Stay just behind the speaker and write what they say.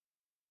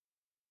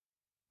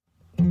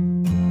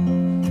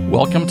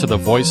Welcome to the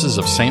Voices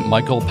of St.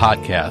 Michael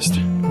podcast,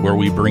 where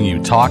we bring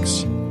you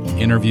talks,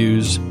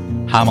 interviews,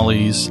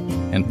 homilies,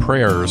 and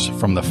prayers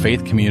from the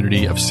faith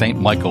community of St.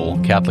 Michael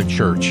Catholic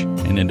Church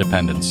in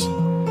Independence.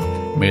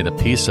 May the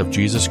peace of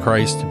Jesus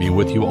Christ be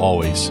with you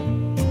always.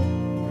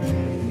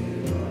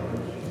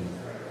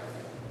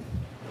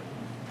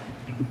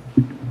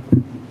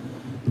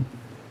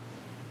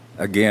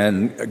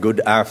 Again, good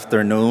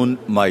afternoon,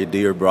 my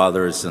dear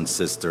brothers and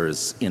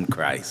sisters in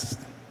Christ.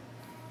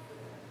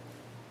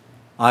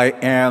 I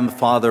am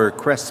Father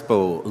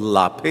Crespo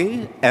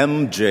Lape,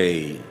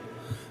 MJ,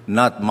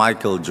 not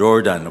Michael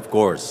Jordan, of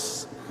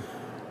course,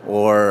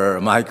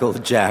 or Michael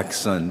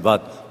Jackson,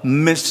 but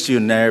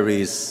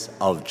missionaries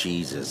of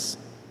Jesus.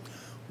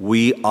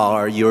 We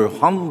are your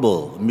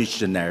humble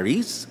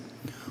missionaries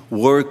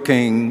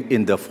working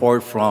in the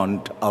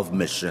forefront of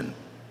mission.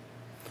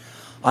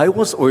 I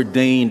was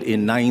ordained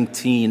in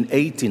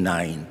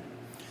 1989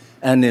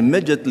 and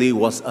immediately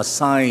was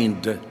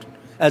assigned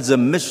as a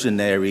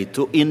missionary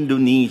to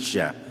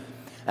Indonesia,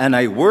 and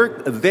I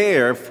worked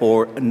there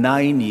for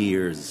 9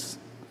 years.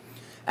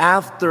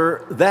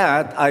 After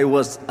that, I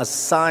was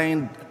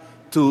assigned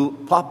to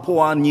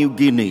Papua New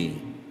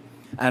Guinea,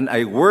 and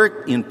I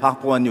worked in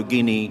Papua New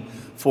Guinea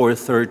for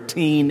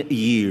 13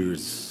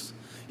 years.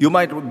 You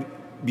might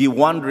be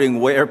wondering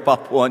where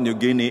Papua New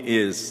Guinea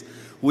is.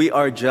 We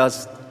are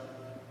just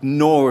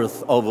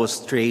north of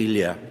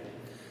Australia.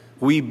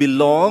 We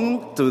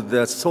belong to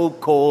the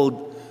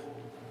so-called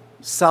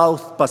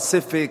South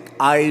Pacific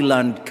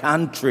island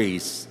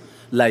countries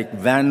like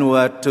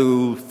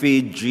Vanuatu,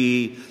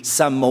 Fiji,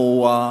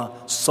 Samoa,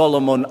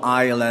 Solomon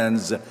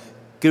Islands,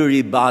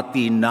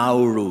 Kiribati,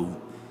 Nauru.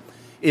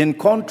 In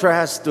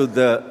contrast to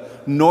the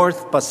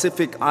North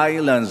Pacific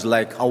islands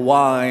like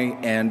Hawaii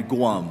and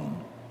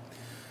Guam.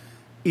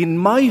 In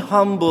my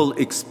humble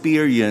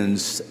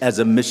experience as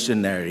a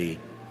missionary,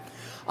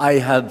 I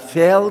have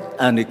felt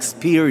and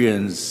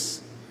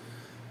experienced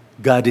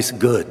God is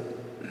good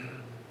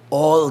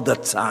all the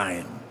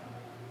time.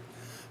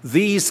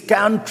 These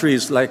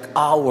countries like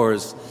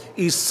ours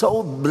is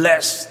so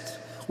blessed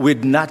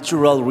with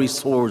natural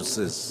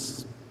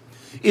resources.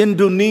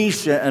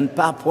 Indonesia and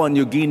Papua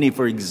New Guinea,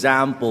 for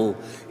example,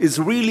 is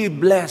really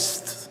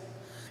blessed.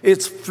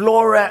 Its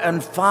flora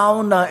and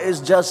fauna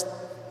is just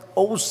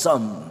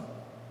awesome.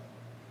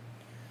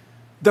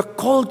 The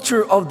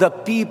culture of the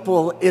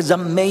people is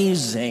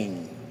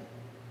amazing.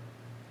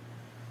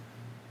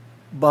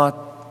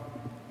 But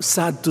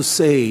sad to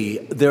say,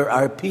 there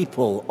are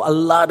people, a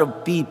lot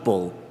of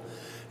people,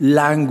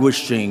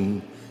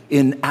 languishing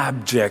in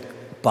abject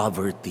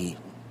poverty,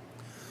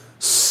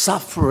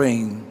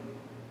 suffering.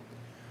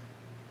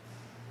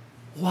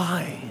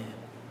 Why?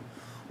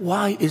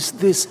 Why is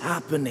this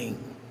happening?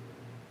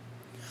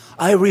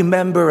 I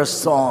remember a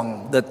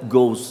song that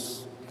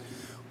goes,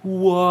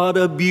 "What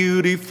a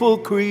beautiful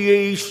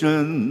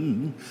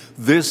creation,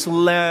 this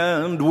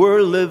land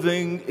we're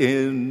living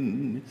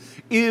in.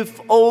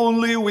 If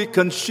only we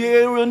can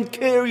share and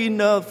care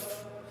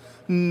enough,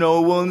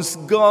 no one's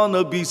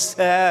gonna be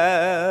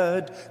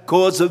sad,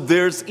 'cause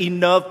there's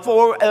enough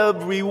for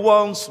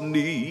everyone's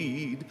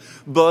need,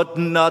 but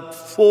not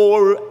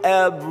for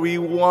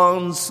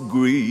everyone's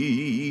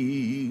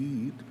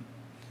greed."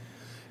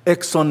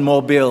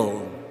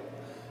 ExxonMobil,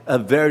 a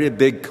very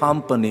big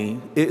company,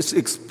 is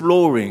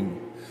exploring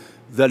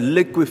the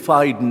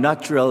liquefied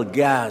natural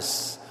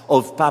gas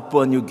of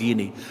Papua New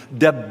Guinea,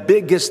 the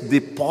biggest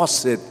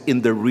deposit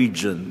in the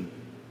region.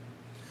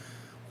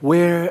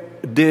 Where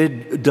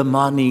did the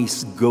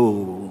monies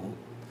go?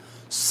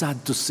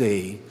 Sad to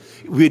say,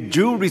 with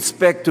due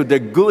respect to the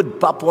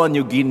good Papua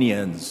New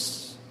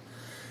Guineans,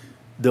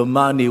 the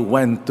money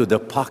went to the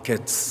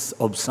pockets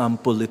of some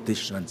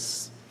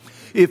politicians.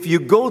 If you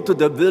go to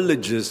the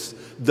villages,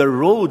 the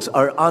roads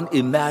are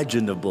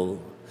unimaginable.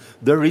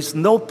 There is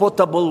no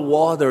potable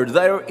water.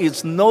 There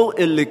is no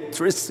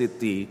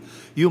electricity.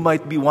 You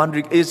might be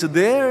wondering, is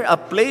there a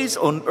place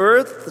on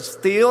earth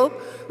still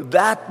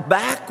that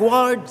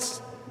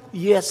backwards?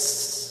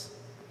 Yes.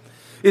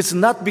 It's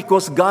not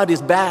because God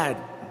is bad,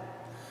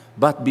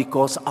 but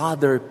because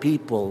other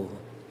people,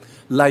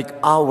 like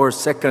our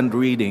second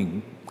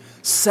reading,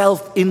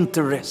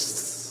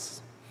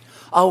 self-interests.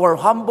 Our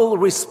humble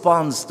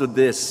response to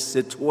this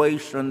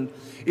situation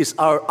is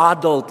our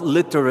adult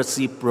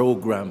literacy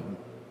program.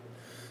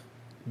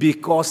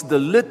 Because the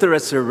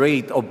literacy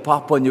rate of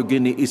Papua New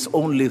Guinea is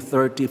only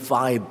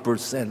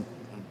 35%.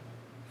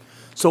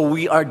 So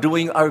we are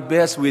doing our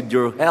best with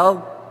your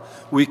help.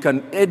 We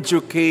can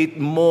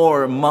educate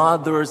more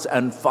mothers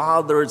and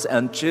fathers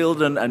and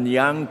children and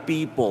young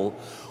people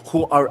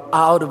who are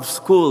out of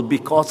school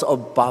because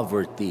of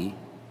poverty.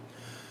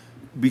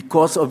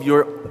 Because of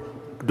your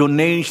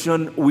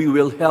donation, we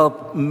will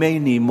help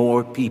many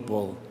more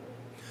people.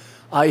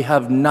 I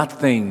have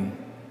nothing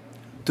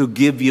to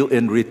give you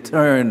in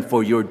return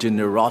for your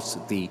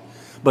generosity.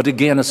 But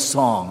again, a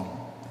song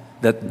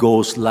that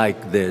goes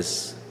like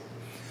this.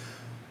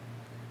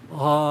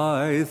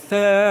 I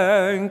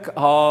thank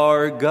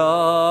our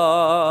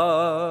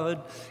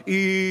God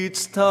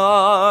each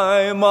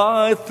time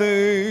I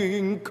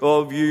think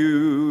of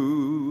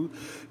you,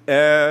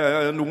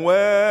 and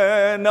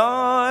when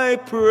I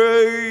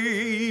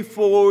pray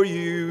for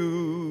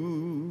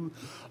you,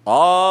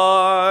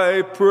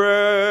 I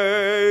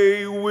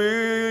pray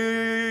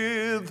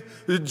with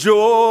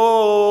joy.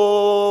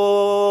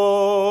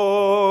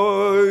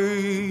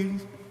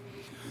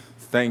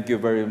 Thank you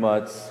very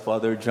much,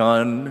 Father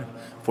John,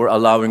 for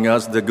allowing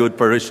us, the good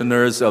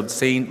parishioners of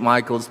St.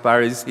 Michael's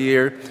Parish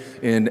here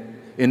in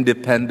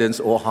Independence,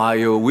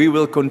 Ohio. We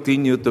will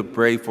continue to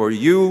pray for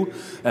you,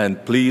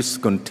 and please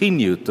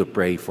continue to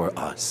pray for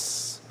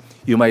us.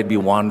 You might be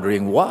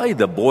wondering why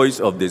the voice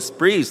of this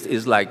priest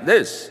is like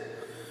this.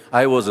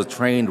 I was a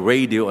trained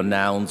radio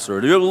announcer.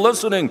 You're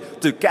listening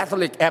to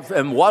Catholic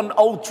FM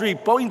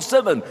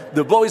 103.7,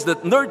 the voice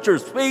that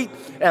nurtures faith.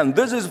 And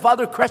this is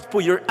Father Crespo,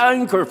 your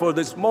anchor for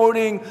this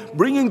morning,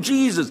 bringing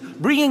Jesus,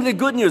 bringing the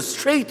good news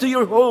straight to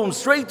your homes,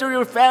 straight to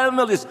your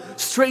families,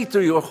 straight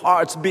to your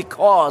hearts.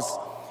 Because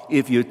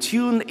if you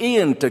tune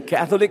in to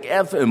Catholic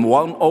FM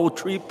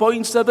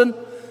 103.7,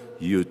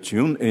 you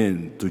tune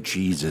in to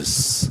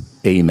Jesus.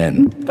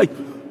 Amen.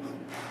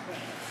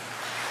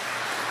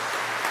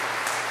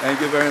 Thank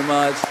you very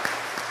much.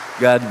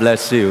 God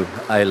bless you.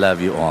 I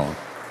love you all.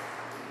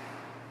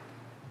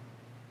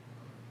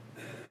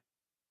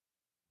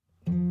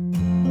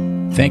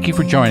 Thank you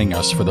for joining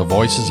us for the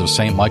Voices of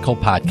St. Michael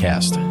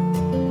podcast.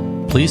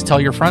 Please tell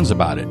your friends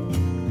about it.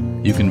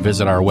 You can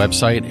visit our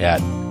website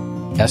at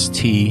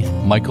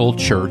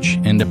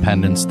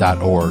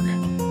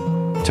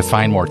stmichaelchurchindependence.org to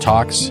find more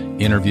talks,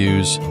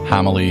 interviews,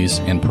 homilies,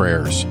 and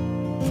prayers.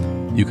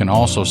 You can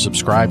also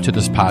subscribe to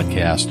this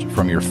podcast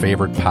from your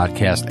favorite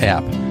podcast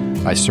app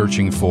by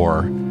searching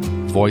for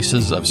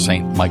Voices of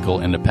St. Michael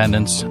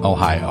Independence,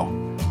 Ohio.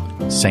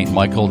 St.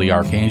 Michael the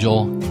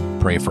Archangel,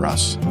 pray for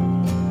us.